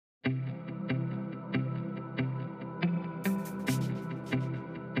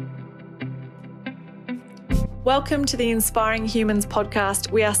Welcome to the Inspiring Humans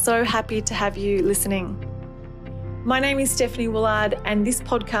podcast. We are so happy to have you listening. My name is Stephanie Woolard, and this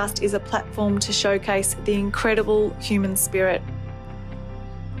podcast is a platform to showcase the incredible human spirit.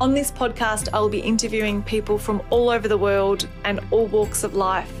 On this podcast, I'll be interviewing people from all over the world and all walks of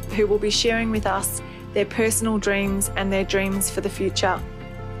life who will be sharing with us their personal dreams and their dreams for the future.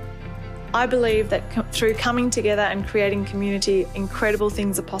 I believe that through coming together and creating community, incredible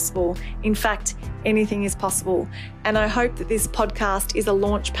things are possible. In fact, anything is possible. And I hope that this podcast is a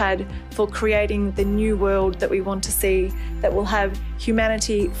launch pad for creating the new world that we want to see, that will have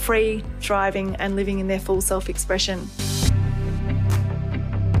humanity free, thriving, and living in their full self-expression.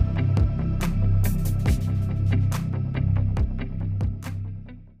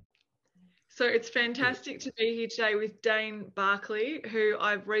 So it's fantastic to be here today with Dane Barclay, who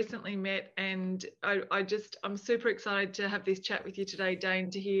I've recently met, and I'm super excited to have this chat with you today,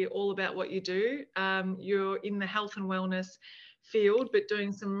 Dane, to hear all about what you do. You're in the health and wellness field, but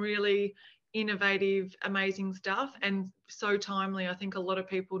doing some really innovative, amazing stuff, and so timely. I think a lot of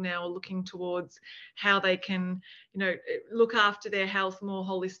people now are looking towards how they can, look after their health more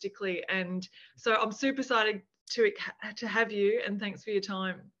holistically. And so I'm super excited to have you, and thanks for your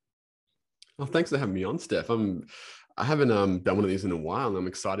time. Well, thanks for having me on, Steph. I haven't done one of these in a while, and I'm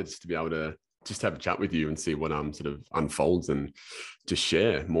excited just to be able to just have a chat with you and see what sort of unfolds and just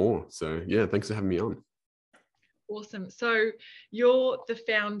share more. So yeah, thanks for having me on. Awesome. So you're the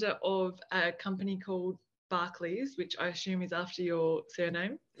founder of a company called Barclays, which I assume is after your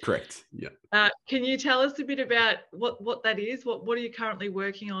surname. Correct. Yeah. Can you tell us a bit about what that is? What are you currently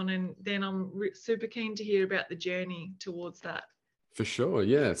working on? And then I'm super keen to hear about the journey towards that. For sure.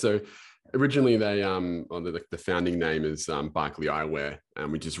 Yeah. So originally the founding name is Barclay Eyewear,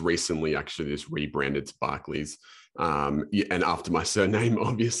 and we just recently actually just rebranded to Barclays, and after my surname,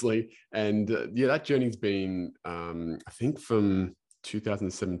 obviously. And that journey's been I think from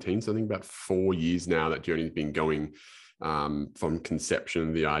 2017, so I think about 4 years now. That journey's been going from conception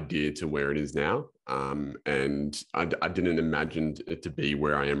of the idea to where it is now. And I didn't imagine it to be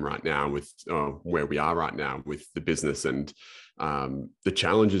where I am right now with where we are right now with the business and the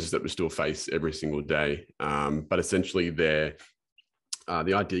challenges that we still face every single day. But essentially the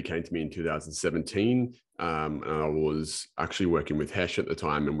idea came to me in 2017. And I was actually working with Hesh at the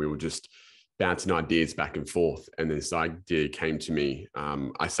time, and we were just bouncing ideas back and forth. And this idea came to me.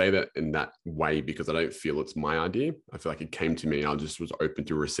 I say that in that way because I don't feel it's my idea. I feel like it came to me. I just was open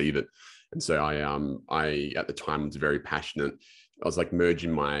to receive it. And so I at the time was very passionate. I was like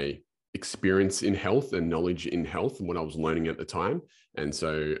merging my experience in health and knowledge in health and what I was learning at the time. And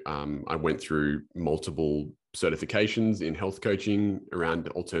so I went through multiple certifications in health coaching around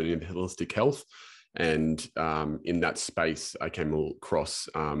alternative holistic health. And in that space, I came across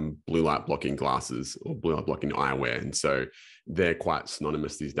blue light blocking glasses or blue light blocking eyewear. And so they're quite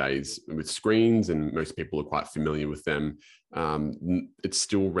synonymous these days with screens, and most people are quite familiar with them. It's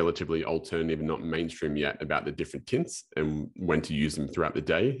still relatively alternative and not mainstream yet about the different tints and when to use them throughout the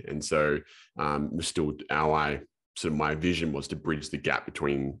day. And so my vision was to bridge the gap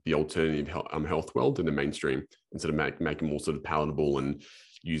between the alternative health world and the mainstream, and sort of make them more sort of palatable, and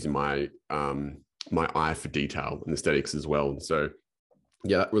using my eye for detail and aesthetics as well. And so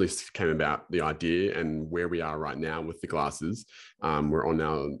yeah, that really came about the idea, and where we are right now with the glasses. We're on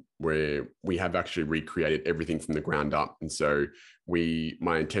now where we have actually recreated everything from the ground up. And so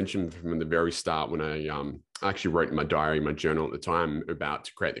my intention from the very start, when I actually wrote in my diary, my journal at the time about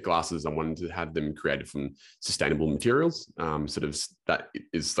to create the glasses, I wanted to have them created from sustainable materials. Sort of that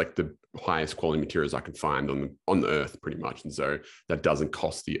is like the highest quality materials I could find on the earth pretty much. And so that doesn't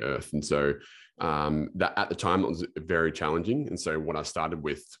cost the earth. And so that at the time it was very challenging. And so what I started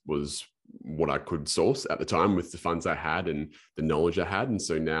with was what I could source at the time with the funds I had and the knowledge I had. And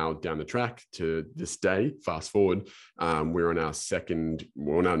so now down the track to this day, fast forward, we're on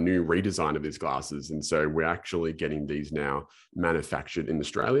our new redesign of these glasses. And so we're actually getting these now manufactured in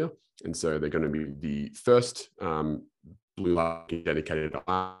Australia. And so they're going to be the first blue light dedicated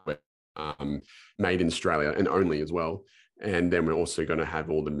eyewear made in Australia, and only as well. And then we're also going to have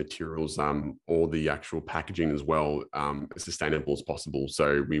all the materials, all the actual packaging as well, as sustainable as possible.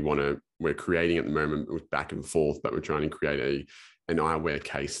 So we're creating at the moment with back and forth, but we're trying to create an eyewear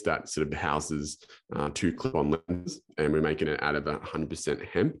case that sort of houses 2 clip-on lenses, and we're making it out of 100%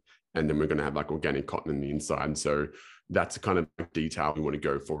 hemp. And then we're going to have like organic cotton on the inside. And so that's the kind of detail we want to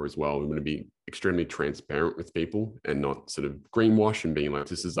go for as well. We want to be extremely transparent with people and not sort of greenwash and being like,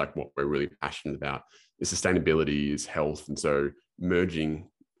 this is like what we're really passionate about. Is sustainability, is health. And so merging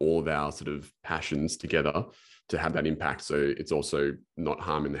all of our sort of passions together to have that impact. So it's also not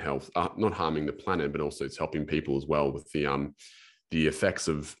harming the health, not harming the planet, but also it's helping people as well with the effects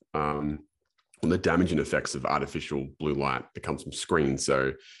of the damaging effects of artificial blue light that comes from screens.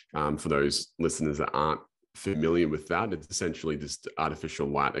 So for those listeners that aren't familiar with that, it's essentially just artificial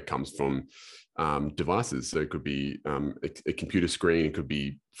light that comes from devices. So it could be a computer screen, it could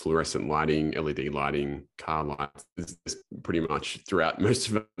be fluorescent lighting, LED lighting, car lights. It's pretty much throughout most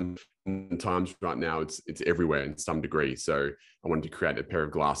of them times right now, it's everywhere in some degree. So I wanted to create a pair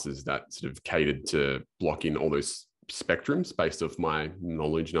of glasses that sort of catered to block in all those spectrums based off my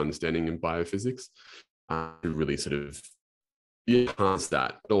knowledge and understanding in biophysics, to really sort of enhance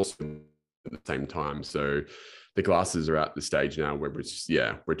that, but also at the same time. So the glasses are at the stage now where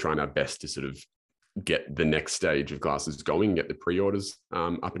we're trying our best to sort of get the next stage of glasses going, get the pre-orders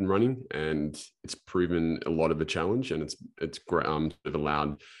up and running, and it's proven a lot of a challenge, and it's sort of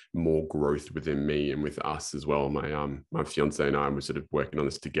allowed more growth within me and with us as well. My fiance and I were sort of working on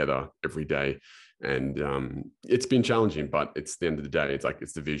this together every day, and it's been challenging, but it's the end of the day,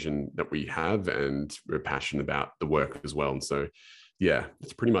 it's the vision that we have, and we're passionate about the work as well. And so yeah,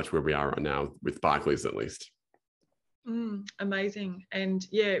 it's pretty much where we are right now with Barclays, at least. Amazing. And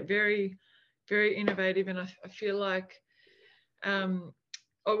yeah, very, very innovative. And I feel like, well,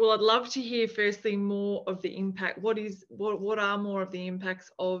 I'd love to hear firstly more of the impact. What are more of the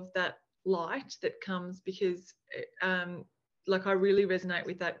impacts of that light that comes? Because like I really resonate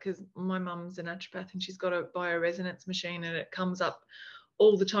with that, because my mum's a naturopath and she's got a bioresonance machine, and it comes up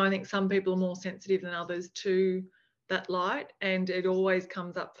all the time. I think some people are more sensitive than others to that light, and it always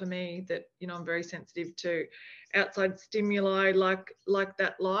comes up for me that, you know, I'm very sensitive to outside stimuli like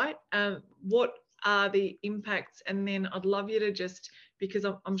that light. What are the impacts? And then I'd love you to just, because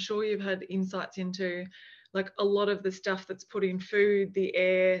I'm sure you've had insights into like a lot of the stuff that's put in food, the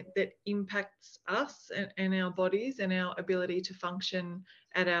air, that impacts us and our bodies and our ability to function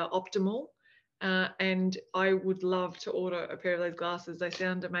at our optimal. And I would love to order a pair of those glasses. They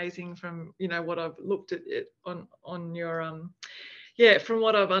sound amazing from, you know, what I've looked at it on your from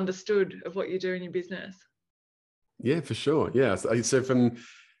what I've understood of what you do in your business. Yeah, for sure. Yeah. So from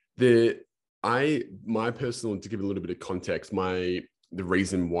my personal, to give a little bit of context, the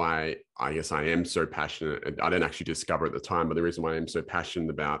reason why I guess I am so passionate, I didn't actually discover at the time, but the reason why I'm so passionate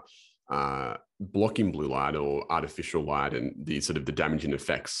about blocking blue light or artificial light and the sort of the damaging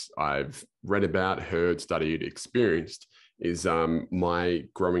effects I've read about, heard, studied, experienced is my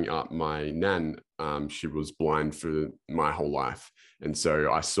growing up, my nan, she was blind for my whole life. And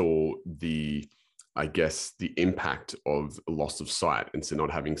so I saw the impact of loss of sight, and so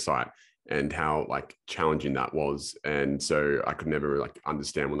not having sight, and how like challenging that was. And so I could never like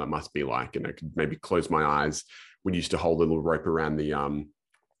understand what that must be like. And I could maybe close my eyes. We used to hold a little rope around the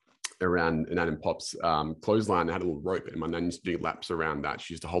around Nan and Pop's clothesline. I had a little rope, and my nan used to do laps around that.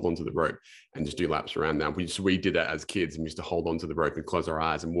 She used to hold onto the rope and just do laps around that. We did that as kids, and we used to hold onto the rope and close our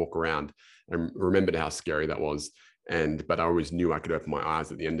eyes and walk around, and remembered how scary that was. But I always knew I could open my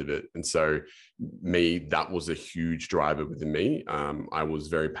eyes at the end of it. And so that was a huge driver within me. I was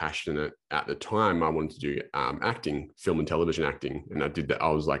very passionate at the time. I wanted to do acting, film and television acting. And I did that. I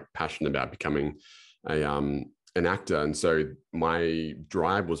was like passionate about becoming an actor. And so my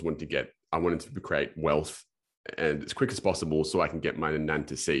drive was I wanted to create wealth and as quick as possible so I can get my nan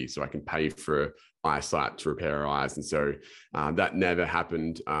to see, so I can pay for eyesight to repair her eyes. And so that never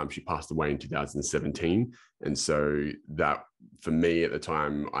happened. She passed away in 2017. And so that, for me at the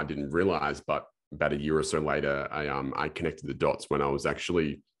time, I didn't realize, but about a year or so later, I connected the dots when I was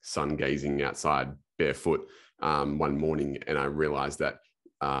actually sun gazing outside barefoot one morning. And I realized that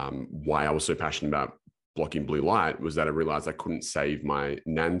why I was so passionate about blocking blue light was that I realized I couldn't save my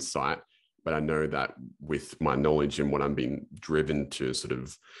nan's sight. But I know that with my knowledge and what I'm being driven to, sort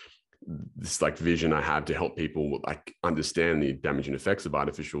of this like vision I have to help people like understand the damaging effects of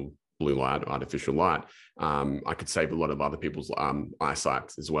artificial blue light, artificial light, I could save a lot of other people's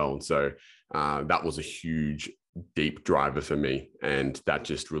eyesight as well. And so that was a huge, deep driver for me. And that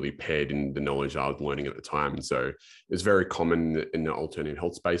just really paired in the knowledge I was learning at the time. And so it's very common in the alternative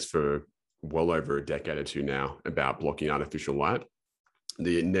health space for well over a decade or two now about blocking artificial light.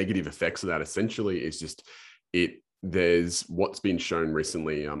 The negative effects of that essentially is just there's what's been shown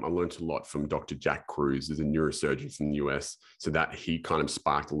recently. I learned a lot from Dr. Jack Kruse, who's a neurosurgeon from the US. So that he kind of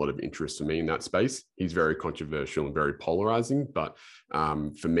sparked a lot of interest for me in that space. He's very controversial and very polarizing. But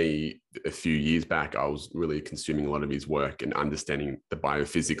for me, a few years back, I was really consuming a lot of his work and understanding the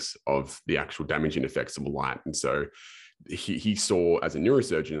biophysics of the actual damaging effects of light. And so he saw, as a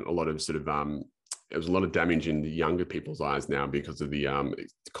neurosurgeon, a lot of sort of there's a lot of damage in the younger people's eyes now because of the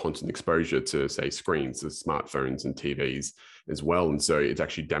constant exposure to, say, screens, the smartphones and TVs as well. And so it's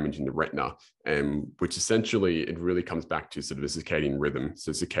actually damaging the retina, and which essentially it really comes back to sort of a circadian rhythm,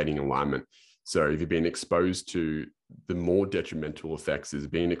 so circadian alignment. So if you've been exposed to, the more detrimental effects is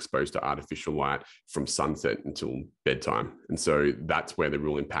being exposed to artificial light from sunset until bedtime. And so that's where the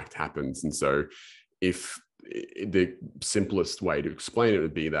real impact happens. And so if the simplest way to explain it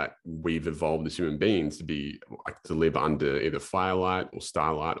would be that we've evolved as human beings to live under either firelight or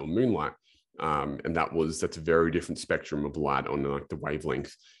starlight or moonlight. And that's a very different spectrum of light on like the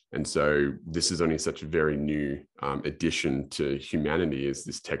wavelength. And so this is only such a very new addition to humanity, is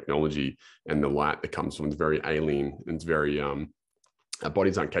this technology, and the light that comes from is very alien, and it's very, our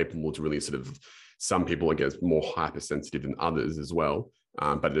bodies aren't capable to really sort of, some people are, I guess, more hypersensitive than others as well.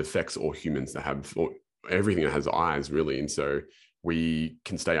 But it affects all humans that have, or everything that has eyes really. And so we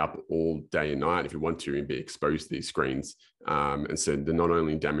can stay up all day and night if we want to and be exposed to these screens. And so they're not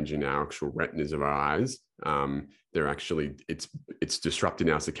only damaging our actual retinas of our eyes, they're actually, it's disrupting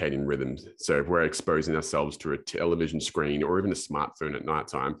our circadian rhythms. So if we're exposing ourselves to a television screen or even a smartphone at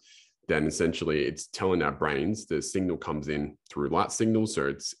nighttime, then essentially it's telling our brains, the signal comes in through light signals.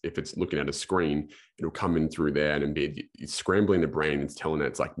 So if it's looking at a screen, it'll come in through there and be scrambling the brain. It's telling it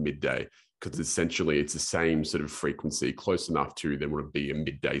it's like midday, because essentially it's the same sort of frequency, close enough to there would be a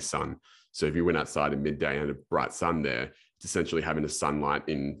midday sun. So if you went outside at midday and had a bright sun there, it's essentially having a sunlight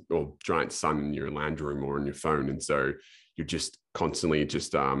or giant sun in your lounge room or on your phone. And so you're just constantly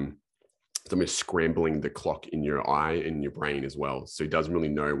scrambling the clock in your eye and your brain as well. So it doesn't really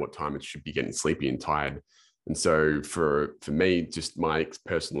know what time it should be getting sleepy and tired. And so for me, just my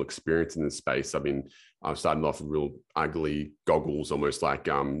personal experience in this space, I've started off with real ugly goggles, almost like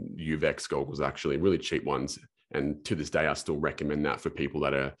Uvex goggles, actually, really cheap ones. And to this day, I still recommend that for people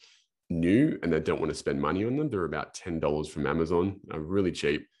that are new and they don't want to spend money on them. They're about $10 from Amazon, really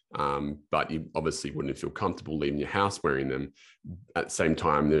cheap. But you obviously wouldn't feel comfortable leaving your house wearing them. At the same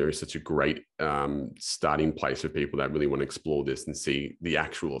time, there is such a great starting place for people that really want to explore this and see the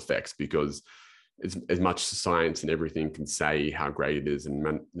actual effects, because as much science and everything can say how great it is, and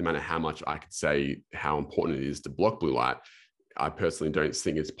no matter how much I could say how important it is to block blue light, I personally don't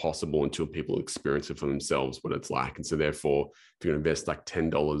think it's possible until people experience it for themselves, what it's like. And so therefore, if you're going to invest like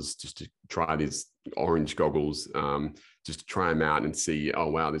 $10 just to try these orange goggles, just to try them out and see, oh,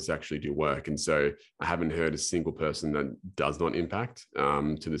 wow, this actually do work. And so I haven't heard a single person that does not impact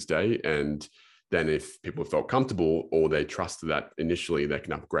to this day. And then if people felt comfortable or they trusted that initially they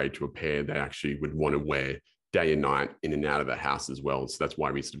can upgrade to a pair they actually would want to wear day and night in and out of the house as well. So that's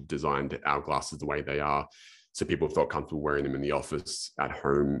why we sort of designed our glasses the way they are. So people felt comfortable wearing them in the office, at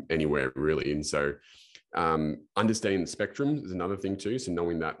home, anywhere really. And so understanding the spectrum is another thing too. So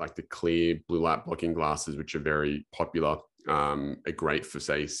knowing that like the clear blue light blocking glasses, which are very popular, are great for,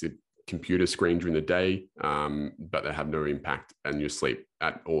 say, computer screen during the day, but they have no impact on your sleep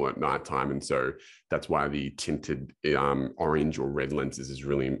at nighttime. And so that's why the tinted orange or red lenses is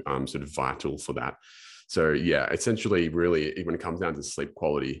really sort of vital for that. So yeah, essentially really when it comes down to sleep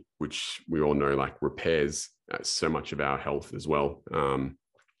quality, which we all know like repairs so much of our health as well.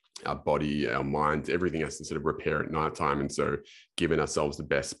 Our body, our mind, everything has to sort of repair at nighttime. And so giving ourselves the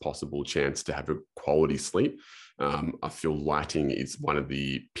best possible chance to have a quality sleep, I feel lighting is one of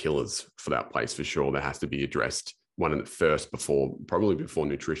the pillars for that place for sure. That has to be addressed one of the first, probably before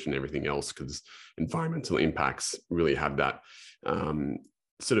nutrition, everything else, because environmental impacts really have that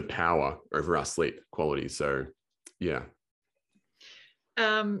sort of power over our sleep quality. So yeah.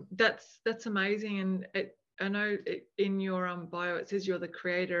 That's amazing. And I know in your bio, it says you're the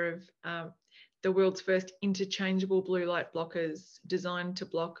creator of the world's first interchangeable blue light blockers designed to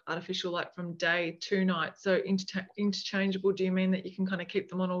block artificial light from day to night. So interchangeable, do you mean that you can kind of keep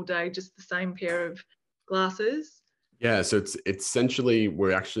them on all day, just the same pair of glasses? Yeah, so it's essentially,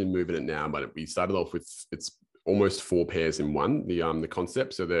 we're actually moving it now, but we started off with, it's almost 4 pairs in one, the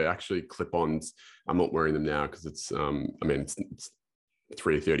concept. So they're actually clip-ons. I'm not wearing them now because it's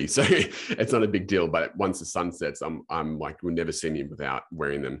 3:30, so it's not a big deal. But once the sun sets, I'm like, we'll never see me without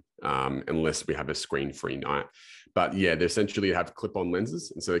wearing them unless we have a screen-free night. But yeah, they essentially have clip-on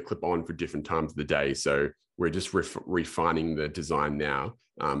lenses, and so they clip on for different times of the day. So we're just refining the design now,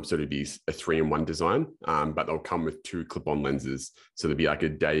 so it'd be a 3-in-1 design, but they'll come with 2 clip-on lenses. So there'd be like a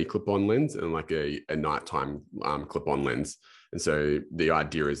day clip-on lens and like a nighttime clip-on lens. And so the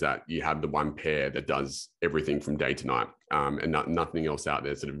idea is that you have the one pair that does everything from day to night, and nothing else out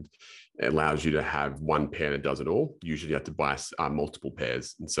there sort of allows you to have one pair that does it all. Usually you have to buy multiple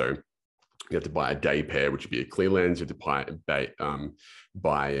pairs. And so You have to buy a day pair, which would be a clear lens. You have to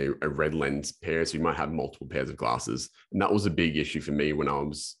buy a red lens pair. So you might have multiple pairs of glasses. And that was a big issue for me when I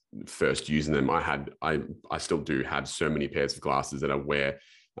was first using them. I still do have so many pairs of glasses that I wear,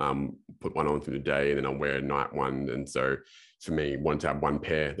 put one on through the day, and then I'll wear a night one. And so for me, I wanted to have one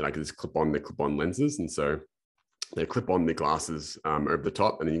pair that I could just clip on lenses. And so they clip on the glasses over the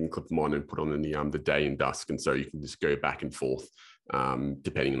top, and then you can clip them on and put on in the day and dusk. And so you can just go back and forth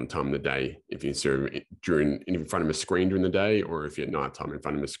depending on the time of the day. If you're sort of in front of a screen during the day, or if you're at nighttime in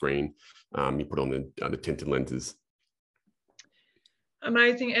front of a screen, you put on the tinted lenses.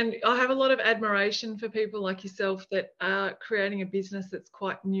 Amazing. And I have a lot of admiration for people like yourself that are creating a business that's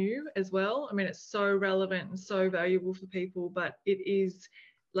quite new as well. I mean, it's so relevant and so valuable for people, but it is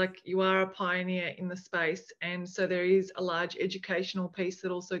like you are a pioneer in the space. And so there is a large educational piece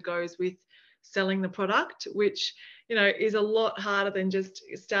that also goes with selling the product, which, you know, is a lot harder than just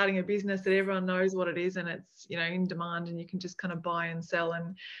starting a business that everyone knows what it is and it's, you know, in demand and you can just kind of buy and sell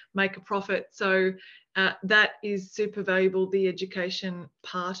and make a profit. So that is super valuable, the education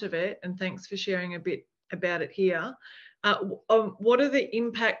part of it. And thanks for sharing a bit about it here. What are the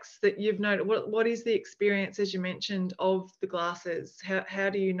impacts that you've noted? What is the experience, as you mentioned, of the glasses? How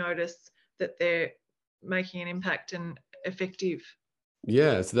do you notice that they're making an impact and effective?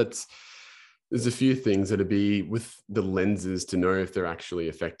 Yeah, so there's a few things that'd be with the lenses. To know if they're actually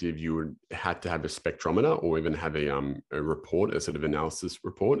effective, you would have to have a spectrometer or even have a report, a sort of analysis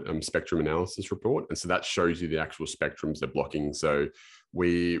report, spectrum analysis report. And so that shows you the actual spectrums they're blocking. So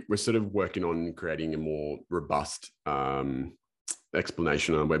we're sort of working on creating a more robust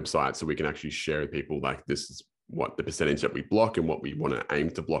explanation on our website, so we can actually share with people like this is what the percentage that we block and what we want to aim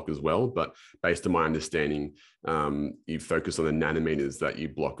to block as well. But based on my understanding, you focus on the nanometers that you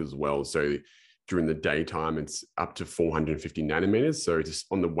block as well. So during the daytime, it's up to 450 nanometers. So just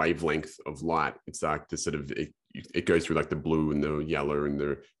on the wavelength of light, it's like the sort of, it goes through like the blue and the yellow and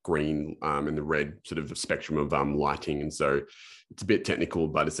the green and the red sort of spectrum of lighting. And so it's a bit technical,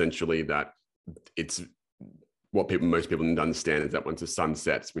 but essentially that it's what most people need to understand is that once the sun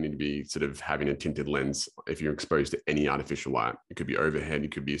sets, we need to be sort of having a tinted lens if you're exposed to any artificial light. It could be overhead,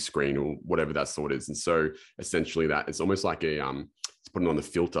 it could be a screen or whatever that sort is. And so essentially that it's almost like it's putting on the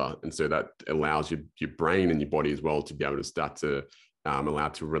filter. And so that allows your brain and your body as well to be able to start to allow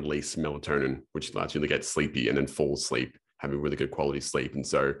to release melatonin, which allows you to get sleepy and then fall asleep, having really good quality sleep. And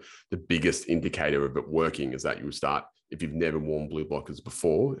so the biggest indicator of it working is that you will start, if you've never worn blue blockers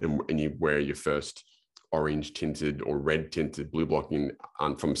before and you wear your first orange tinted or red tinted blue blocking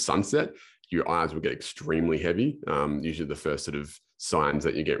from sunset, your eyes will get extremely heavy. Usually the first sort of signs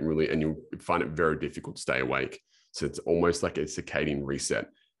that you get really, and you'll find it very difficult to stay awake. So it's almost like a circadian reset.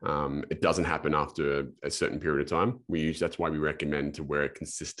 It doesn't happen after a certain period of time. That's why we recommend to wear it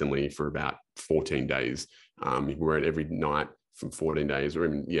consistently for about 14 days. You wear it every night from 14 days, or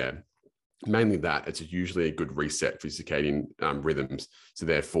even, mainly that. It's usually a good reset for circadian rhythms. So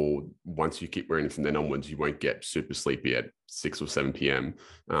therefore, once you keep wearing it from then onwards, you won't get super sleepy at 6 or 7 p.m.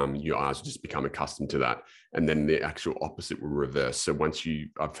 Your eyes will just become accustomed to that. And then the actual opposite will reverse. So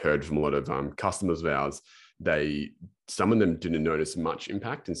I've heard from a lot of customers of ours, some of them didn't notice much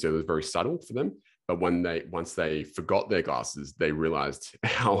impact. And so it was very subtle for them. But once they forgot their glasses, they realized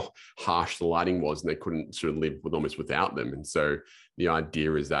how harsh the lighting was and they couldn't sort of live almost without them. And so the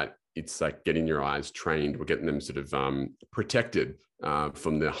idea is that it's like getting your eyes trained or getting them sort of protected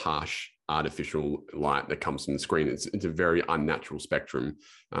from the harsh artificial light that comes from the screen. It's a very unnatural spectrum.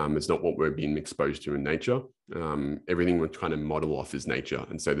 It's not what we're being exposed to in nature. Everything we're trying to model off is nature.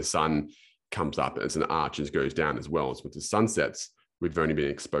 And so the sun comes up as an arch and goes down as well. So with the sunsets, we've only been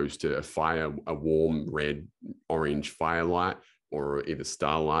exposed to a warm red, orange firelight, or either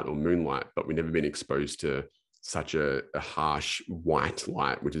starlight or moonlight, but we've never been exposed to such a harsh white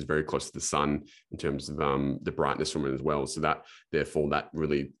light, which is very close to the sun in terms of the brightness from it as well. So that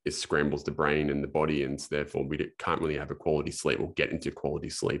really scrambles the brain and the body, and therefore we can't really have a quality sleep or get into quality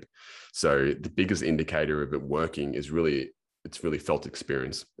sleep. So the biggest indicator of it working is it's really felt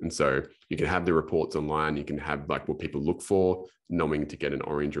experience. And so you can have the reports online, you can have like what people look for, knowing to get an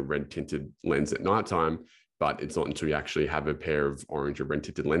orange or red tinted lens at nighttime, but it's not until you actually have a pair of orange or red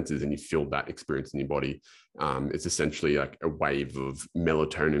tinted lenses and you feel that experience in your body. It's essentially like a wave of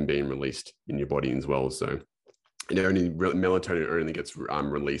melatonin being released in your body as well. So melatonin only gets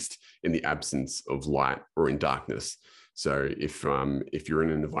released in the absence of light or in darkness. So if you're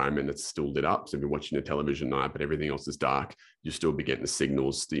in an environment that's still lit up, so if you're watching a television at night, but everything else is dark, you'll still be getting the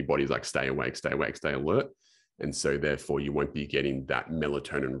signals that your body's like, stay awake, stay awake, stay alert. And so therefore you won't be getting that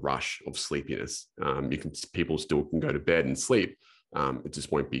melatonin rush of sleepiness. People still can go to bed and sleep, it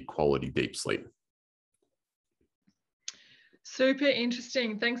just won't be quality deep sleep. Super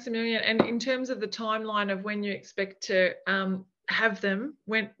interesting. Thanks a million. And in terms of the timeline of when you expect to have them,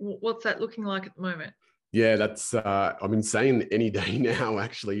 what's that looking like at the moment? Yeah, that's I've been saying any day now.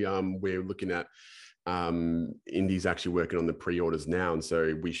 Actually, we're looking at Indy's actually working on the pre-orders now, and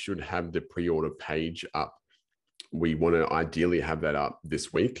so we should have the pre-order page up. We want to ideally have that up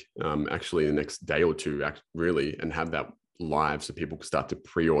this week, actually the next day or two, really, and have that live so people can start to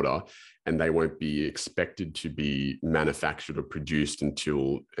pre-order, and they won't be expected to be manufactured or produced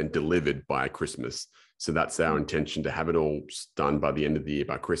until and delivered by Christmas. So that's our intention, to have it all done by the end of the year,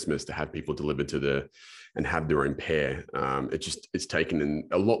 by Christmas, to have people delivered and have their own pair. It's taken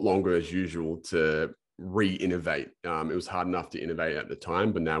a lot longer as usual to re-innovate. It was hard enough to innovate at the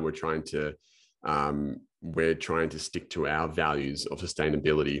time, but now we're trying to stick to our values of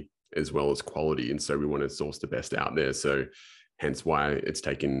sustainability as well as quality. And so we want to source the best out there. So hence why it's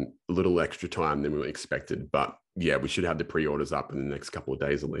taken a little extra time than we expected. But yeah, we should have the pre-orders up in the next couple of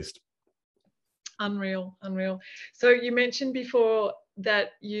days at least. Unreal. So you mentioned before that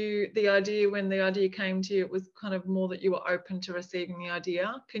when the idea came to you, it was kind of more that you were open to receiving the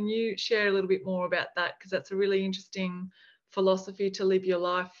idea. Can you share a little bit more about that? Because that's a really interesting philosophy to live your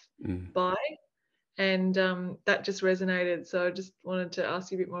life by. And that just resonated. So I just wanted to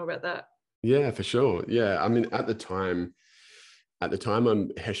ask you a bit more about that. Yeah, for sure. Yeah. I mean, at the time,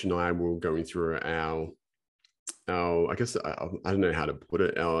 Hesh and I were going through our I guess I don't know how to put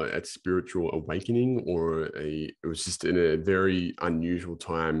it, our spiritual awakening, it was just in a very unusual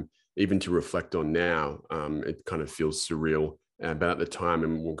time, even to reflect on now. It kind of feels surreal. But at the time,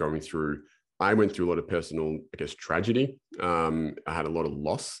 and I went through a lot of personal, I guess, tragedy. I had a lot of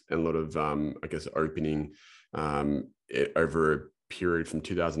loss and a lot of, I guess, opening over a period from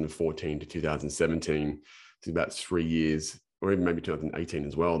 2014 to 2017. It's about 3 years, or even maybe 2018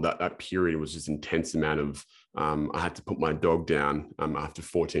 as well. That period was just intense amount of, I had to put my dog down after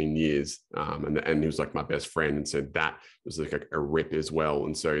 14 years. And he was like my best friend. And so that was like a rip as well.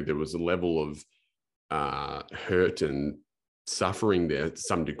 And so there was a level of hurt and suffering there to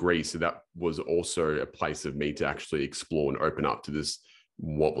some degree. So that was also a place of me to actually explore and open up to this,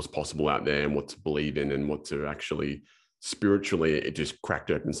 what was possible out there and what to believe in and what to actually spiritually, it just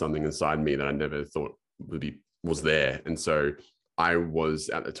cracked open something inside me that I never thought was there. And so I was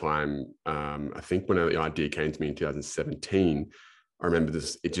at the time, I think when the idea came to me in 2017, I remember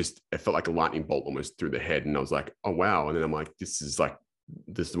this, it felt like a lightning bolt almost through the head. And I was like, oh, wow. And then I'm like, this is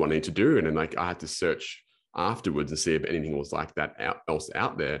what I need to do. And then I had to search afterwards and see if anything was like that else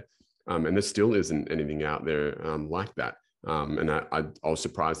out there. And there still isn't anything out there like that. And I was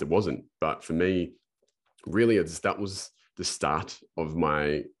surprised it wasn't. But for me, really, that was the start of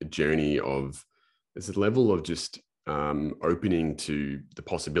my journey of this level of just opening to the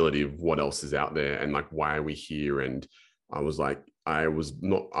possibility of what else is out there and like, why are we here? And I was like, I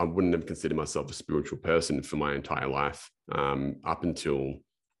wouldn't have considered myself a spiritual person for my entire life. Up until,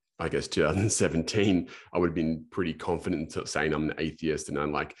 I guess, 2017, I would have been pretty confident in saying I'm an atheist and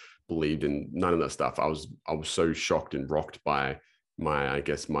I believed in none of that stuff. I was so shocked and rocked by my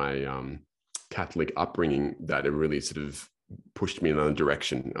Catholic upbringing that it really sort of pushed me in another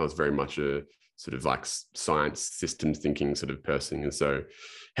direction. I was very much a sort of like science systems thinking sort of person. And so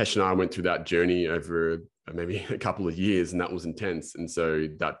Hesh and I went through that journey over maybe a couple of years, and that was intense. And so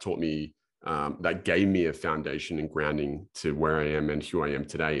that taught me, that gave me a foundation and grounding to where I am and who I am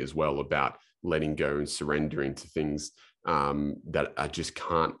today as well, about letting go and surrendering to things that I just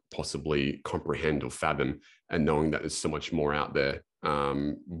can't possibly comprehend or fathom, and knowing that there's so much more out there,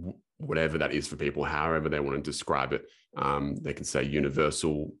 whatever that is for people, however they want to describe it. They can say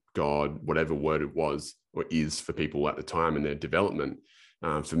universal, God, whatever word it was or is for people at the time in their development.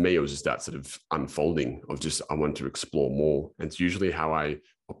 For me, it was just that sort of unfolding of just, I want to explore more. And it's usually how I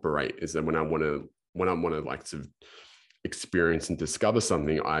operate, is that when I want to like to experience and discover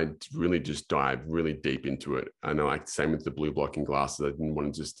something, I really just dive really deep into it. I know, like same with the blue blocking glasses. I didn't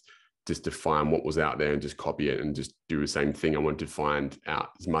want to just define what was out there and just copy it and just do the same thing. I wanted to find out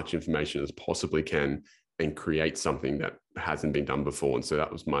as much information as possibly can and create something that hasn't been done before. And so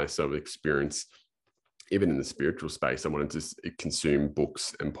that was my sort of experience. Even in the spiritual space, I wanted to consume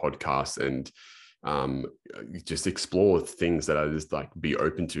books and podcasts and just explore things that I just like be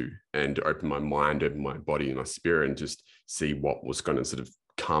open to, and open my mind, open my body and my spirit, and just see what was going to sort of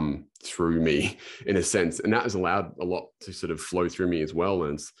come through me in a sense. And that has allowed a lot to sort of flow through me as well.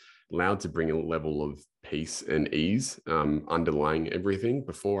 And it's allowed to bring a level of peace and ease underlying everything.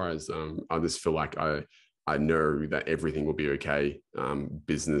 Before, I just feel like I know that everything will be okay.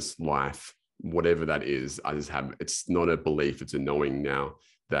 Business, life, whatever that is, I just have, it's not a belief, it's a knowing now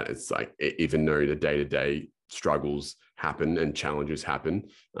that it's like, even though the day-to-day struggles happen and challenges happen,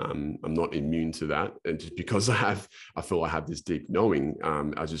 I'm not immune to that. And just because I feel I have this deep knowing,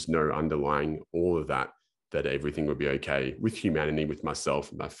 I just know underlying all of that, that everything will be okay with humanity, with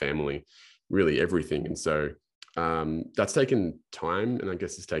myself, my family, really everything. And so that's taken time, and I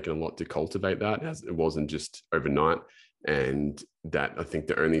guess it's taken a lot to cultivate that, as it wasn't just overnight. And that, I think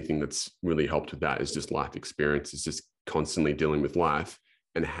the only thing that's really helped with that is just life experience. It's just constantly dealing with life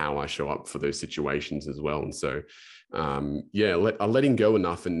and how I show up for those situations as well. And so, letting go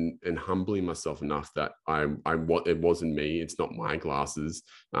enough and humbling myself enough that it wasn't me, it's not my glasses,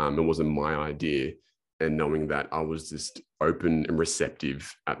 it wasn't my idea. And knowing that I was just open and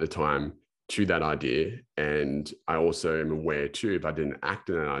receptive at the time to that idea. And I also am aware too, if I didn't act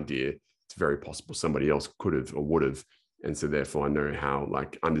on that idea, it's very possible somebody else could have or would have. And so therefore I know how,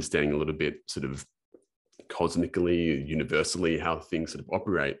 like, understanding a little bit sort of cosmically, universally, how things sort of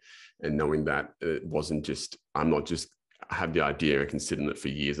operate, and knowing that it wasn't just, I have the idea, I can sit in it for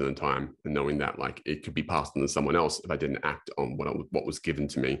years at a time, and knowing that, like, it could be passed on to someone else if I didn't act on what was given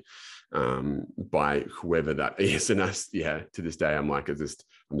to me by whoever that is. And to this day, I'm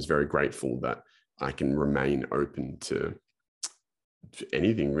just very grateful that I can remain open to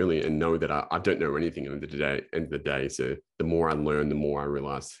anything really, and know that I don't know anything at the end of the day. So the more I learn, the more I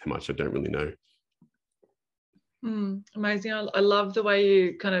realize how much I don't really know. Amazing. I love the way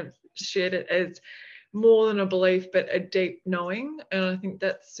you kind of shared it as more than a belief, but a deep knowing. And I think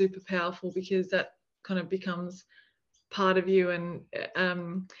that's super powerful, because that kind of becomes part of you. And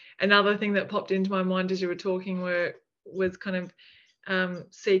another thing that popped into my mind as you were talking was kind of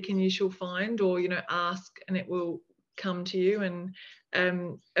seek and you shall find, or, ask and it will come to you. And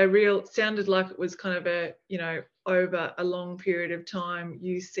sounded like it was kind of a, over a long period of time,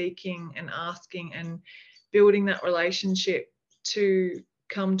 you seeking and asking and building that relationship to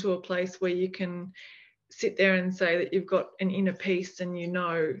come to a place where you can sit there and say that you've got an inner peace, and you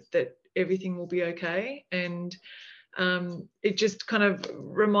know that everything will be okay. And it just kind of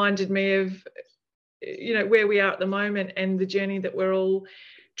reminded me of, where we are at the moment, and the journey that we're all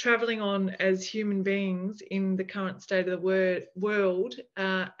traveling on as human beings in the current state of the world,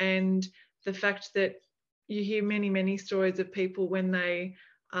 and the fact that you hear many, many stories of people when they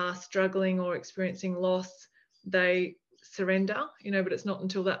are struggling or experiencing loss, they surrender, but it's not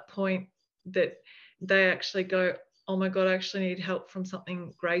until that point that they actually go, oh my God, I actually need help from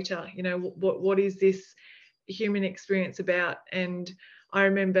something greater. What is this human experience about? And I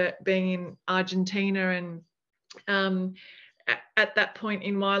remember being in Argentina, and at that point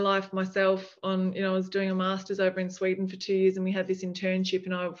in my life myself, I was doing a master's over in Sweden for 2 years, and we had this internship,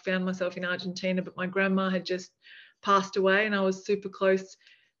 and I found myself in Argentina, but my grandma had just passed away, and I was super close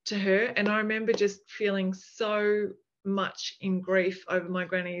to her. And I remember just feeling so much in grief over my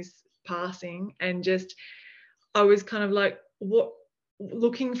granny's passing, and just, I was kind of like,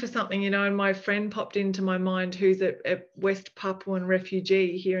 looking for something, and my friend popped into my mind, who's a West Papuan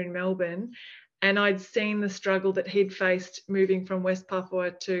refugee here in Melbourne. And I'd seen the struggle that he'd faced moving from West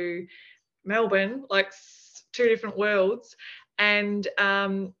Papua to Melbourne, like two different worlds. And,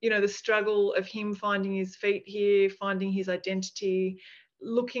 the struggle of him finding his feet here, finding his identity,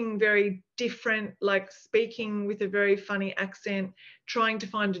 looking very different, like speaking with a very funny accent, trying to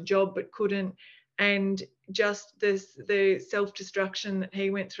find a job but couldn't. And just the self-destruction that he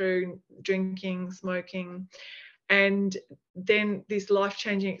went through, drinking, smoking. And then this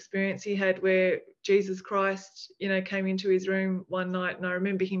life-changing experience he had where Jesus Christ, came into his room one night. And I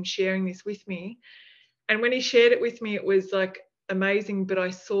remember him sharing this with me. And when he shared it with me, it was like amazing, but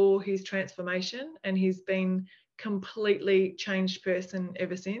I saw his transformation, and he's been completely changed person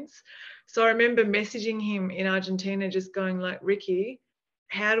ever since. So I remember messaging him in Argentina, just going like, Ricky,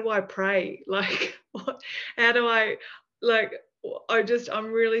 how do I pray? Like, how do I, like,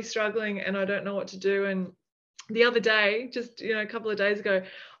 I'm really struggling and I don't know what to do. And the other day, just, a couple of days ago,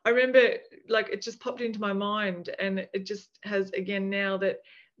 I remember, like, it just popped into my mind, and it just has again now that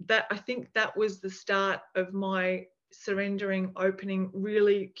I think that was the start of my surrendering, opening,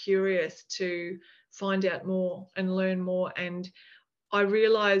 really curious to find out more and learn more. And I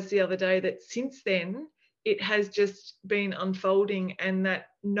realized the other day that since then, it has just been unfolding, and that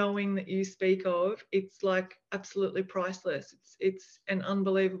knowing that you speak of, it's like absolutely priceless. It's an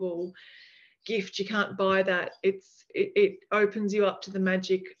unbelievable gift. You can't buy that. It opens you up to the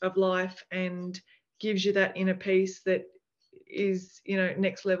magic of life and gives you that inner peace that is,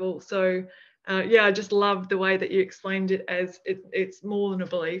 next level. So I just love the way that you explained it, as it's more than a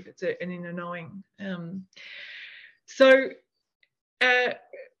belief, it's an inner knowing.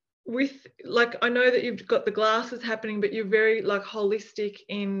 with, like, I know that you've got the glasses happening, but you're very like holistic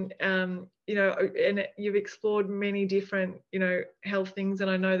in, you know, and you've explored many different, you know, health things. And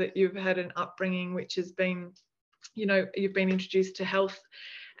I know that you've had an upbringing which has been, you know, you've been introduced to health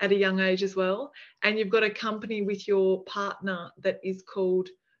at a young age as well. And you've got a company with your partner that is called,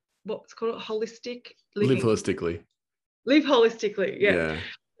 what's called, holistic living. Live holistically. Live holistically, yeah. Yeah.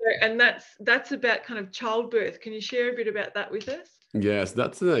 And that's about kind of childbirth. Can you share a bit about that with us? Yes,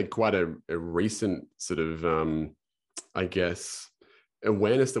 that's quite a recent sort of, I guess,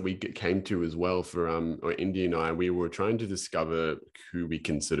 awareness that we came to as well for or India and I. We were trying to discover who we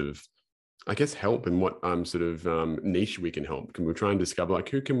can sort of, I guess, help and what sort of niche we can help. Can we try and discover, like,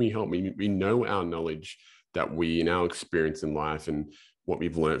 who can we help? We know our knowledge that we, in our experience in life and what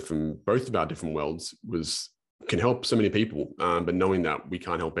we've learned from both of our different worlds can help so many people, but knowing that we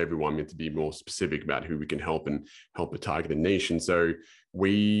can't help everyone, we have to be more specific about who we can help and help a targeted niche. And so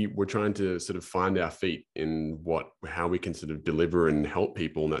we were trying to sort of find our feet in how we can sort of deliver and help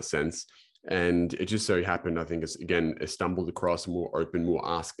people in that sense. And it just so happened, I think, I stumbled across, and we're open, we're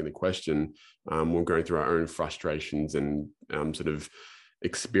asking the question, we're going through our own frustrations and sort of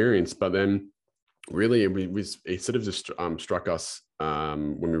experience. But then really it sort of just struck us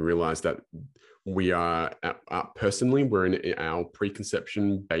when we realized that we are personally, we're in our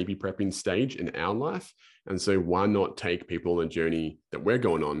preconception baby prepping stage in our life. And so why not take people on a journey that we're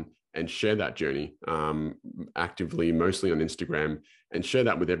going on and share that journey actively, mostly on Instagram, and share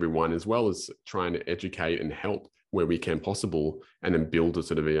that with everyone, as well as trying to educate and help where we can possible, and then build a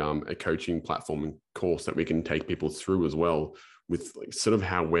sort of a coaching platform and course that we can take people through as well, with like sort of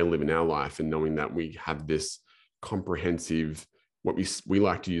how we're living our life, and knowing that we have this comprehensive, what we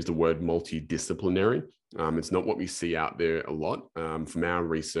like to use the word multidisciplinary. It's not what we see out there a lot. From our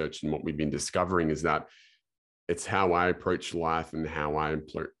research and what we've been discovering is that it's how I approach life and how I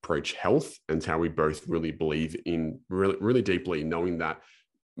approach health, and how we both really believe in really deeply, knowing that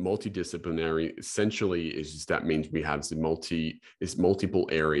multidisciplinary essentially is just, that means we have multiple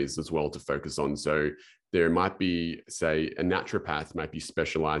areas as well to focus on. So there might be, say, a naturopath might be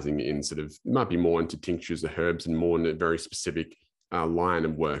specializing in might be more into tinctures of herbs and more in a very specific line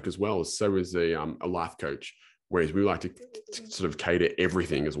of work, as well. So is a life coach, whereas we like to sort of cater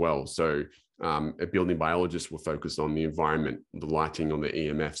everything as well. So a building biologist will focus on the environment, the lighting, on the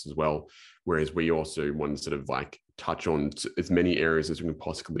EMFs as well. Whereas we also want to sort of like touch on as many areas as we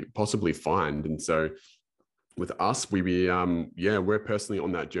can possibly find. And so with us, we're personally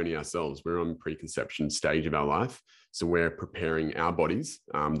on that journey ourselves. We're on the preconception stage of our life. So we're preparing our bodies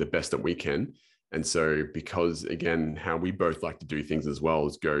the best that we can. And so, because again, how we both like to do things as well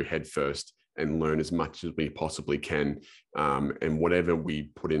is go head first and learn as much as we possibly can. And whatever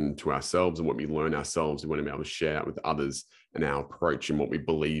we put into ourselves and what we learn ourselves, we want to be able to share that with others, and our approach and what we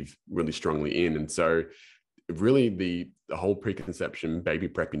believe really strongly in. And so really the whole preconception baby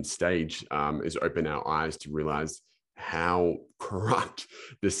prepping stage is open our eyes to realize how corrupt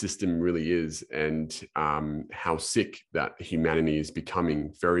the system really is, and how sick that humanity is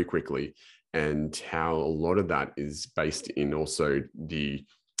becoming very quickly, and how a lot of that is based in also the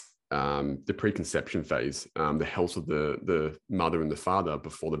preconception phase, the health of the mother and the father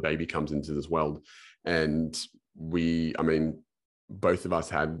before the baby comes into this world. And both of us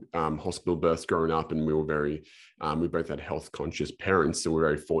had hospital births growing up, and we both had health conscious parents. So we're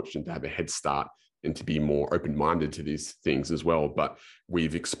very fortunate to have a head start and to be more open-minded to these things as well. But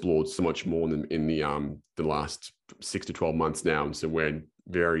we've explored so much more in the last 6 to 12 months now. And so we're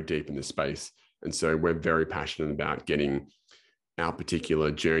very deep in this space. And so we're very passionate about getting our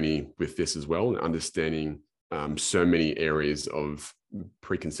particular journey with this as well, and understanding so many areas of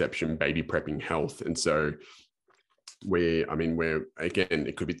preconception, baby prepping health. And so we're again,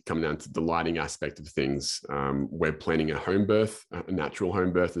 it could be coming down to the lighting aspect of things. We're planning a home birth, a natural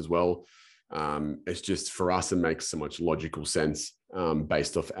home birth as well. It's just, for us, it makes so much logical sense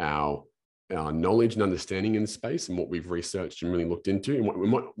based off our knowledge and understanding in the space, and what we've researched and really looked into, and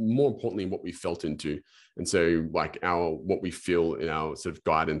more importantly, what we felt into. And so like what we feel in our sort of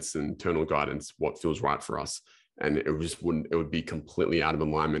guidance and internal guidance, what feels right for us. And it would be completely out of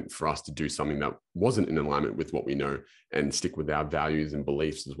alignment for us to do something that wasn't in alignment with what we know, and stick with our values and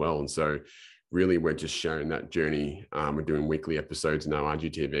beliefs as well. And so really, we're just sharing that journey. We're doing weekly episodes in our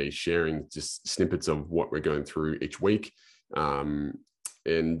IGTV, sharing just snippets of what we're going through each week.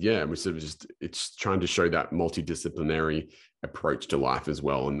 And yeah, we're sort of it's trying to show that multidisciplinary approach to life as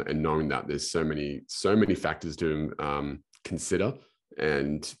well. And knowing that there's so many factors to consider,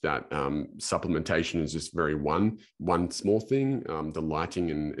 and that supplementation is just one small thing. The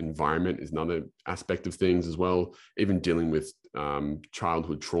lighting and environment is another aspect of things as well. Even dealing with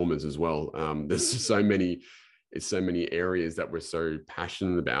childhood traumas as well. There's so many areas that we're so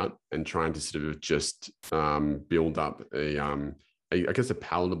passionate about, and trying to sort of just build up I guess a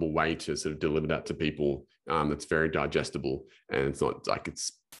palatable way to sort of deliver that to people that's very digestible. And it's not like,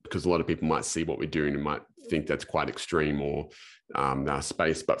 it's because a lot of people might see what we're doing and might think that's quite extreme or our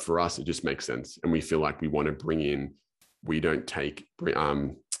space. But for us, it just makes sense. And we feel like we want to bring in, we don't take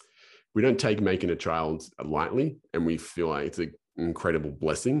making a child lightly. And we feel like it's an incredible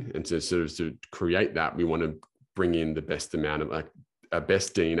blessing. And to create that, we want to bring in the best amount of like a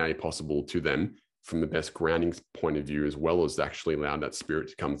best DNA possible to them, from the best grounding point of view, as well as actually allow that spirit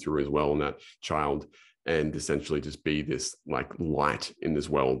to come through as well in that child, and essentially just be this like light in this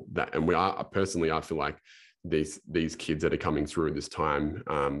world. That, and I feel like these kids that are coming through at this time,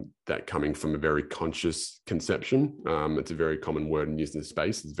 that coming from a very conscious conception, it's a very common word and used in the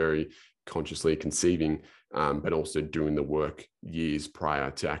space, it's very consciously conceiving, but also doing the work years prior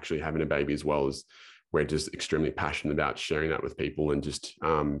to actually having a baby, as well as we're just extremely passionate about sharing that with people, and just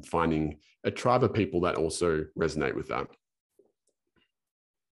finding a tribe of people that also resonate with that.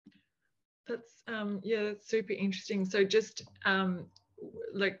 That's that's super interesting. So just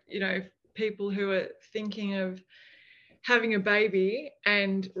people who are thinking of having a baby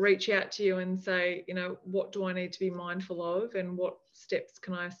and reach out to you and say, what do I need to be mindful of, and what steps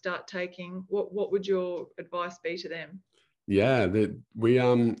can I start taking? What would your advice be to them? Yeah,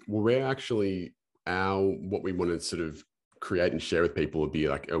 we're actually, what we want to sort of create and share with people would be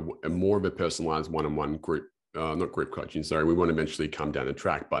like a more of a personalized one-on-one group, not group coaching, sorry. We want to eventually come down the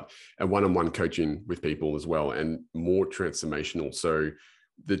track, but a one-on-one coaching with people as well, and more transformational. So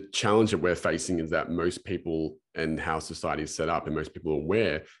the challenge that we're facing is that most people, and how society is set up, and most people are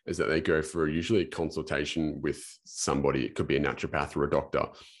aware, is that they go for usually a consultation with somebody. It could be a naturopath or a doctor,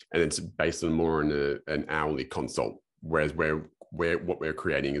 and it's based on more on an hourly consult. Whereas what we're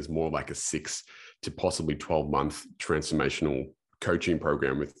creating is more like a 6 to possibly 12-month transformational coaching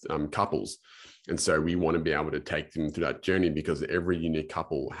program with couples. And so we want to be able to take them through that journey, because every unique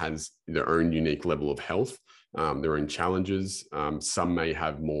couple has their own unique level of health, their own challenges. Some may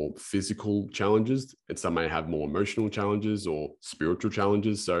have more physical challenges, and some may have more emotional challenges or spiritual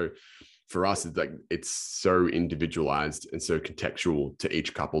challenges. So for us, it's like, it's so individualized and so contextual to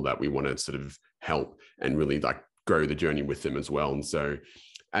each couple that we want to sort of help and really like grow the journey with them as well. And so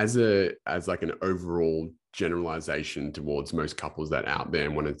as like an overall generalization towards most couples that are out there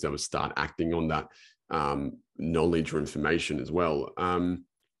and want to start acting on that knowledge or information as well,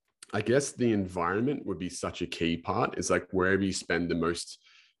 I guess the environment would be such a key part. It's like wherever you spend the most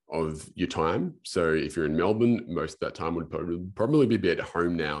of your time. So if you're in Melbourne, most of that time would probably be at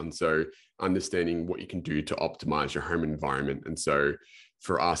home now. And so understanding what you can do to optimize your home environment. And so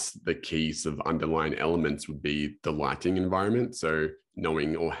for us, the key sort of underlying elements would be the lighting environment. So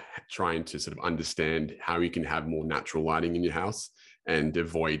knowing or trying to sort of understand how you can have more natural lighting in your house and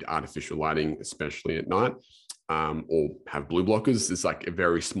avoid artificial lighting, especially at night, or have blue blockers is like a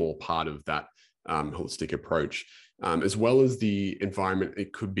very small part of that holistic approach. As well as the environment,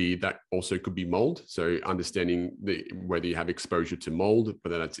 it could be that also could be mold. So understanding whether you have exposure to mold,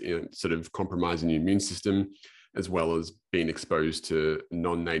 whether that's sort of compromising your immune system, as well as being exposed to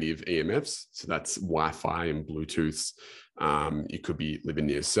non-native EMFs. So that's Wi-Fi and Bluetooths. You could be living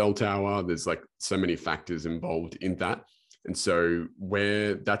near a cell tower. There's like so many factors involved in that. And so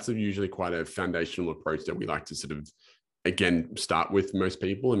that's usually quite a foundational approach that we like to sort of, again, start with most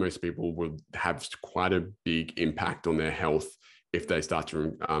people. And most people will have quite a big impact on their health if they start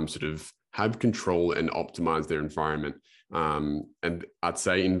to sort of have control and optimize their environment. And I'd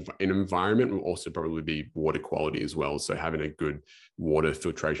say in environment will also probably be water quality as well. So having a good water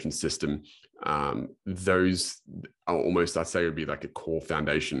filtration system, those are almost, I'd say, would be like a core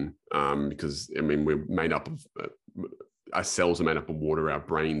foundation, because I mean, we're made up of, our cells are made up of water, our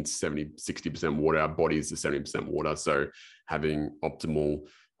brains 60% water, our bodies are 70% water. So having optimal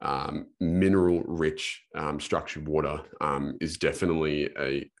mineral rich structured water is definitely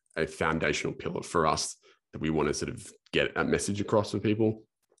a foundational pillar for us that we want to sort of get a message across to people.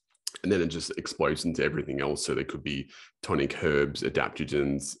 And then it just explodes into everything else. So there could be tonic herbs,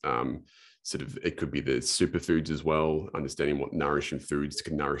 adaptogens, it could be the superfoods as well, understanding what nourishing foods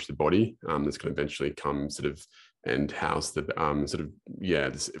can nourish the body. That's going to eventually come sort of and house the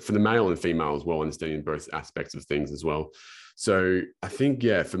for the male and female as well, understanding both aspects of things as well. So I think,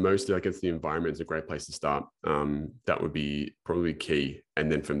 for most, I guess the environment is a great place to start. That would be probably key.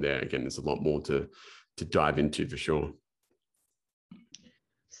 And then from there, again, there's a lot more to dive into for sure.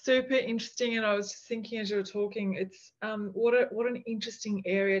 Super interesting. And I was just thinking as you were talking, it's what an interesting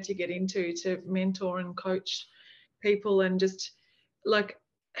area to get into, to mentor and coach people, and just like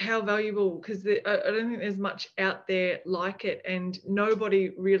how valuable, because I don't think there's much out there like it, and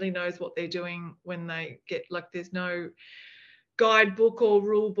nobody really knows what they're doing when they get, like, there's no guidebook or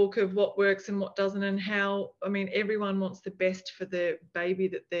rule book of what works and what doesn't, and how, I mean, everyone wants the best for the baby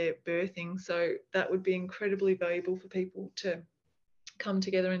that they're birthing. So that would be incredibly valuable for people to come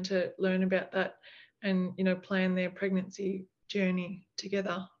together and to learn about that, and, you know, plan their pregnancy journey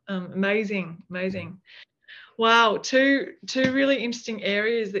together. Amazing. Wow, two really interesting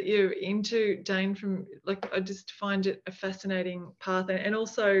areas that you're into, Dane. From, like, I just find it a fascinating path, and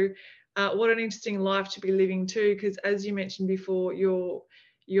also what an interesting life to be living too, because as you mentioned before,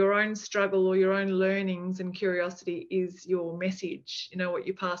 your own struggle or your own learnings and curiosity is your message, you know, what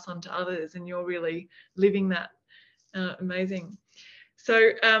you pass on to others, and you're really living that. Amazing.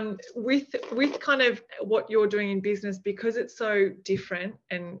 So with kind of what you're doing in business, because it's so different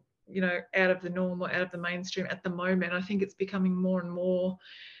and, you know, out of the norm or out of the mainstream at the moment, I think it's becoming more and more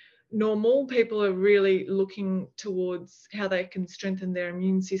normal. People are really looking towards how they can strengthen their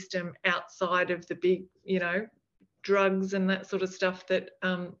immune system outside of the big, you know, drugs and that sort of stuff that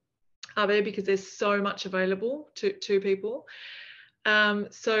are there, because there's so much available to people.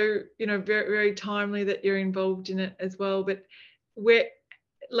 So, you know, very, very timely that you're involved in it as well. But where,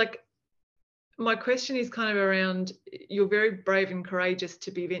 like, my question is kind of around, you're very brave and courageous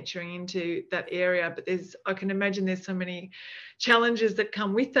to be venturing into that area, but I can imagine there's so many challenges that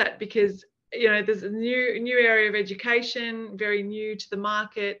come with that, because, you know, there's a new area of education, very new to the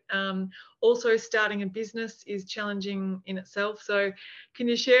market. Also starting a business is challenging in itself. So can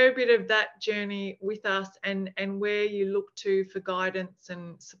you share a bit of that journey with us, and where you look to for guidance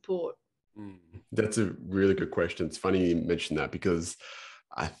and support? That's a really good question. It's funny you mentioned that, because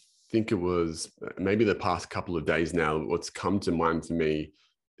I think it was maybe the past couple of days now, what's come to mind for me,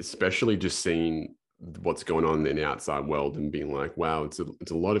 especially just seeing what's going on in the outside world and being like, wow, it's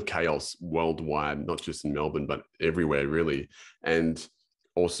a lot of chaos worldwide, not just in Melbourne, but everywhere really. And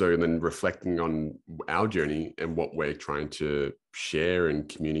also then reflecting on our journey and what we're trying to share and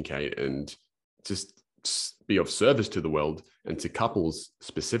communicate, and just be of service to the world and to couples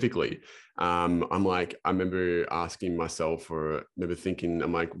specifically. I'm like, I remember asking myself, or remember thinking,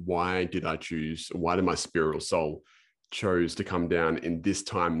 I'm like, why did my spirit or soul chose to come down in this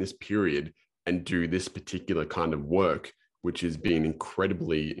time, this period, and do this particular kind of work, which is being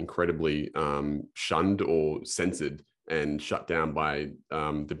incredibly shunned or censored and shut down by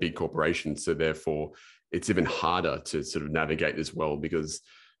the big corporations. So therefore, it's even harder to sort of navigate this world, because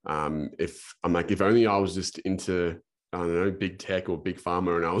if only I was just into, I don't know, big tech or big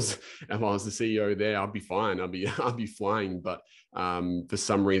pharma, and if I was the CEO there, I'd be fine. I'd be flying. But for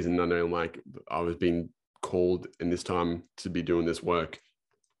some reason, I know, like, I was being called in this time to be doing this work,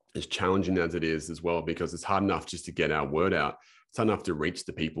 as challenging as it is as well, because it's hard enough just to get our word out. It's hard enough to reach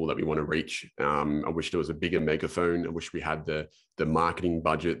the people that we want to reach. I wish there was a bigger megaphone. I wish we had the marketing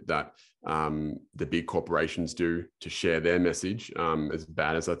budget that the big corporations do to share their message. As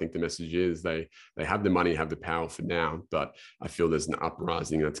bad as I think the message is, they have the money, have the power for now, but I feel there's an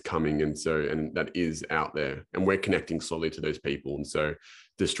uprising that's coming, and that is out there, and we're connecting slowly to those people. And so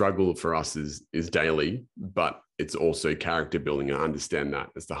the struggle for us is daily, but it's also character building. I understand that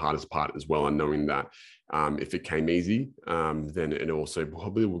it's the hardest part as well, and knowing that if it came easy, then it also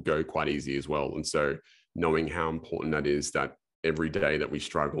probably will go quite easy as well. And so knowing how important that is, that every day that we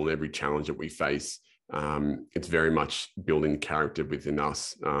struggle and every challenge that we face, it's very much building character within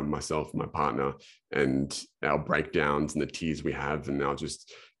us, myself, my partner, and our breakdowns and the tears we have, and now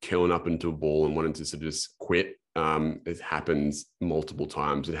just curling up into a ball and wanting to sort of just quit. It happens multiple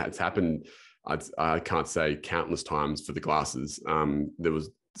times. It's happened, I can't say countless times for the glasses. There was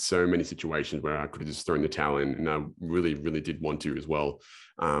so many situations where I could have just thrown the towel in, and I really, really did want to as well.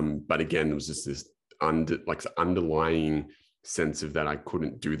 But again, it was just this underlying sense of that I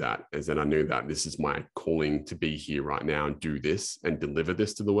couldn't do that, as that I knew that this is my calling to be here right now and do this and deliver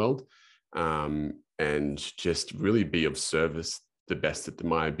this to the world, and just really be of service the best at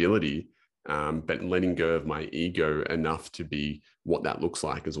my ability, but letting go of my ego enough to be what that looks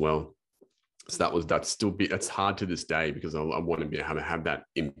like as well. So that's hard to this day, because I want to be able to have that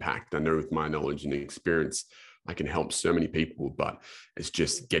impact. I know with my knowledge and experience, I can help so many people, but it's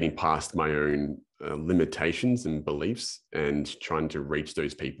just getting past my own limitations and beliefs and trying to reach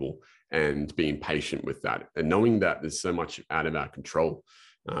those people, and being patient with that, and knowing that there's so much out of our control.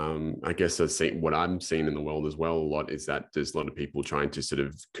 I guess what I'm seeing in the world as well a lot is that there's a lot of people trying to sort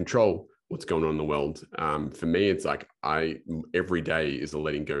of control what's going on in the world. For me, it's like every day is a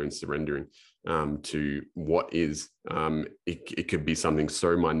letting go and surrendering to what is. It could be something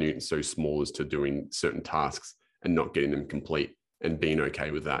so minute and so small as to doing certain tasks and not getting them complete, and being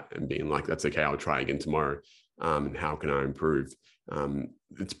okay with that, and being like, that's okay, I'll try again tomorrow. And how can I improve?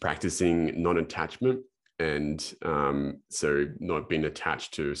 It's practicing non-attachment, and so not being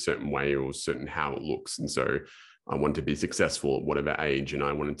attached to a certain way or certain how it looks. And so I wanted to be successful at whatever age, and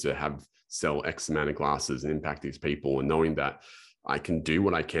I wanted to sell X amount of glasses and impact these people, and knowing that I can do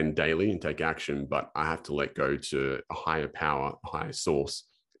what I can daily and take action, but I have to let go to a higher power, a higher source,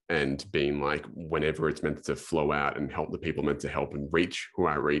 and being like, whenever it's meant to flow out and help the people meant to help and reach who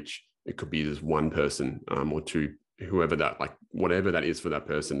I reach, it could be just one person or two, whoever that, like whatever that is for that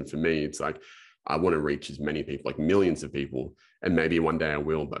person. For me, it's like, I want to reach as many people, like millions of people, and maybe one day I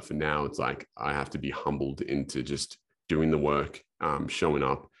will. But for now, it's like I have to be humbled into just doing the work, showing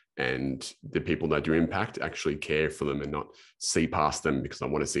up, and the people that do impact actually care for them and not see past them because I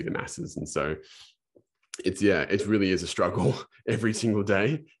want to see the masses. And so it really is a struggle every single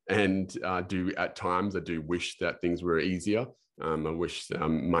day. And I do wish that things were easier. I wish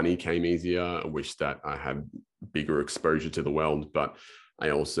money came easier. I wish that I had bigger exposure to the world. But I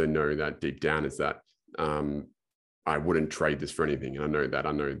also know that deep down is that I wouldn't trade this for anything. And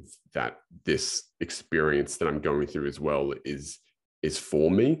I know that this experience that I'm going through as well is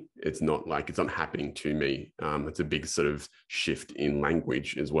for me. It's not happening to me. It's a big sort of shift in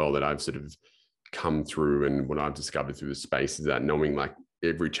language as well that I've sort of come through. And what I've discovered through the space is that knowing like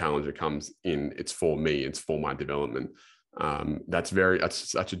every challenge that comes in, it's for me, it's for my development.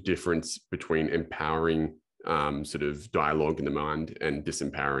 That's such a difference between empowering sort of dialogue in the mind and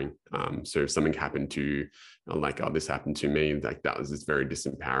disempowering. So if something happened to you, like, oh, this happened to me, like that was just very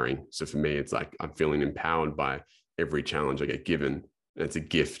disempowering. So for me, it's like I'm feeling empowered by every challenge I get given. And it's a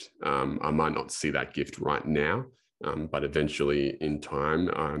gift. I might not see that gift right now, but eventually in time,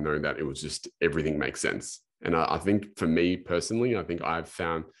 I know that it was just everything makes sense. And I think for me personally, I think I've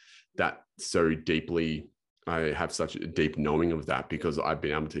found that so deeply. I have such a deep knowing of that because I've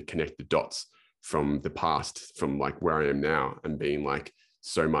been able to connect the dots from the past, from like where I am now, and being like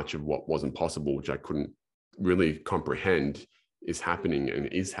so much of what wasn't possible, which I couldn't really comprehend, is happening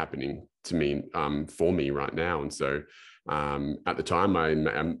to me, for me right now. And so at the time,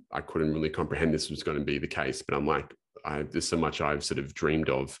 I couldn't really comprehend this was going to be the case, but I'm like, there's so much I've sort of dreamed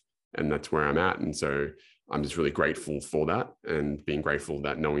of, and that's where I'm at. And so I'm just really grateful for that, and being grateful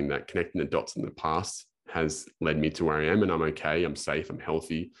that knowing that connecting the dots in the past has led me to where I am, and I'm okay, I'm safe, I'm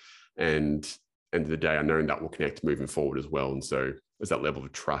healthy. And end of the day, I know that will connect moving forward as well. And so there's that level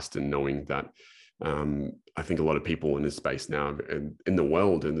of trust and knowing that I think a lot of people in this space now, in the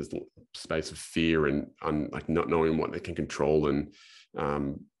world, in this space of fear and like not knowing what they can control, and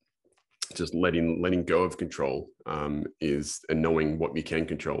just letting go of control and knowing what we can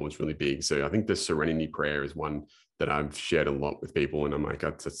control is really big. So I think the serenity prayer is one that I've shared a lot with people, and I'm like,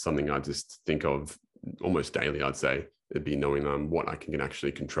 that's something I just think of almost daily. I'd say it'd be knowing what I can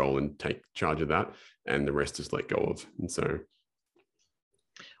actually control and take charge of that, and the rest just let go of. And so,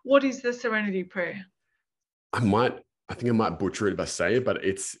 what is the serenity prayer? I think I might butcher it if I say it, but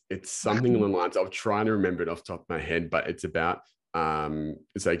it's something along the lines. I'll try to remember it off the top of my head, but it's about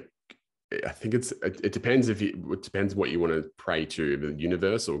it's like, I think it depends it depends what you want to pray to, the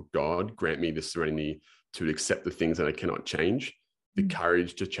universe or God. Grant me the serenity to accept the things that I cannot change, the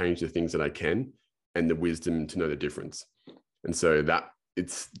courage to change the things that I can, and the wisdom to know the difference. And so that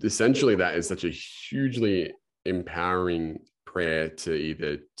it's essentially, that is such a hugely empowering prayer to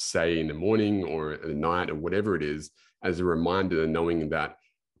either say in the morning or at night or whatever it is, as a reminder, and knowing that,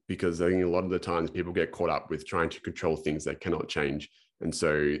 because I think a lot of the times people get caught up with trying to control things that cannot change. And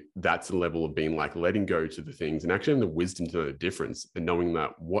so that's the level of being like letting go to the things and actually having the wisdom to know the difference, and knowing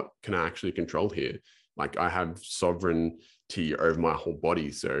that what can I actually control here? Like I have sovereignty over my whole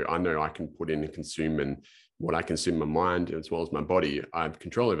body. So I know I can put in and consume, and what I consume, my mind as well as my body, I have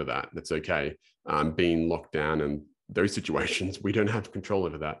control over that. That's okay. Being locked down and those situations, we don't have control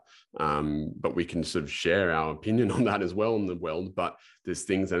over that. But we can sort of share our opinion on that as well in the world. But there's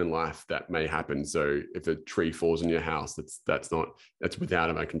things in life that may happen. So if a tree falls in your house, that's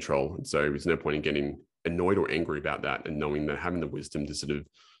without our control. And so there's no point in getting annoyed or angry about that, and knowing that, having the wisdom to sort of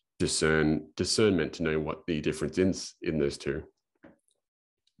discernment to know what the difference is in those two.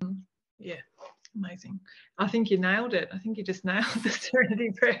 Yeah, amazing. I think you nailed it. I think you just nailed the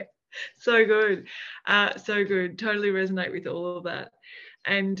serenity prayer. So good. So good. Totally resonate with all of that.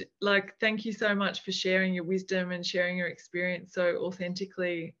 And like, thank you so much for sharing your wisdom and sharing your experience so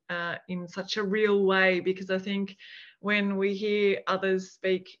authentically in such a real way, because I think when we hear others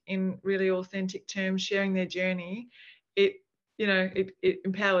speak in really authentic terms, sharing their journey, it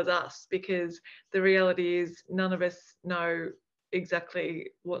empowers us, because the reality is none of us know exactly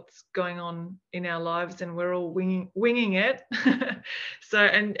what's going on in our lives, and we're all winging it. So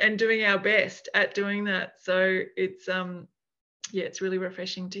and doing our best at doing that. So it's it's really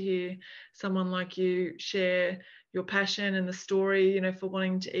refreshing to hear someone like you share your passion and the story, for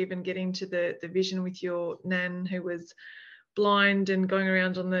wanting to even get into the vision with your nan who was blind and going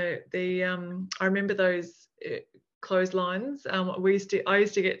around on the I remember those clotheslines. I used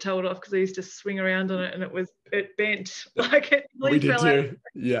to get told off because I used to swing around on it, and it bent like it really we did fell too. out.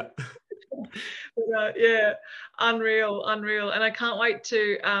 Yeah. But, unreal. And I can't wait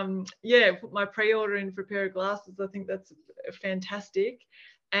to put my pre-order in for a pair of glasses. I think that's fantastic.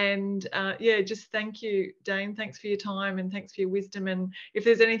 And just thank you, Dane. Thanks for your time and thanks for your wisdom. And if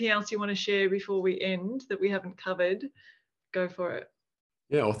there's anything else you want to share before we end that we haven't covered, go for it.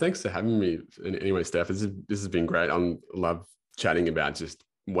 Yeah, well, thanks for having me. Anyway, Steph, this has been great. I love chatting about just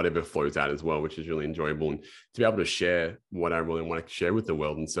whatever flows out as well, which is really enjoyable, and to be able to share what I really want to share with the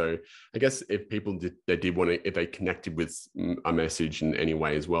world. And so I guess if people did want to, if they connected with a message in any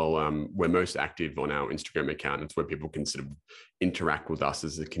way as well, we're most active on our Instagram account. It's where people can sort of interact with us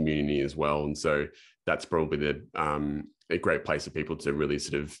as a community as well. And so that's probably a great place for people to really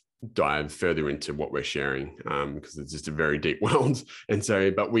sort of dive further into what we're sharing, because it's just a very deep world. And so,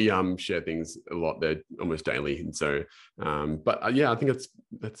 but we share things a lot there almost daily. And so, I think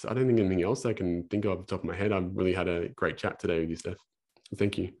that's I don't think anything else I can think of off the top of my head. I've really had a great chat today with you, Steph.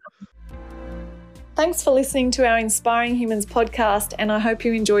 Thank you. Thanks for listening to our Inspiring Humans podcast, and I hope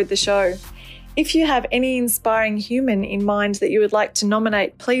you enjoyed the show. If you have any inspiring human in mind that you would like to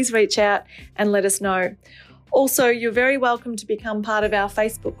nominate, please reach out and let us know. Also, you're very welcome to become part of our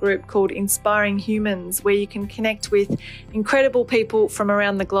Facebook group called Inspiring Humans, where you can connect with incredible people from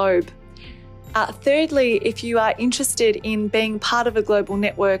around the globe. Thirdly, if you are interested in being part of a global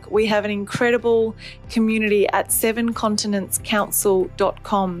network, we have an incredible community at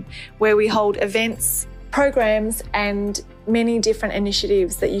 7continentscouncil.com, where we hold events, programs, and many different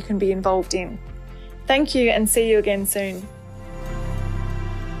initiatives that you can be involved in. Thank you, and see you again soon.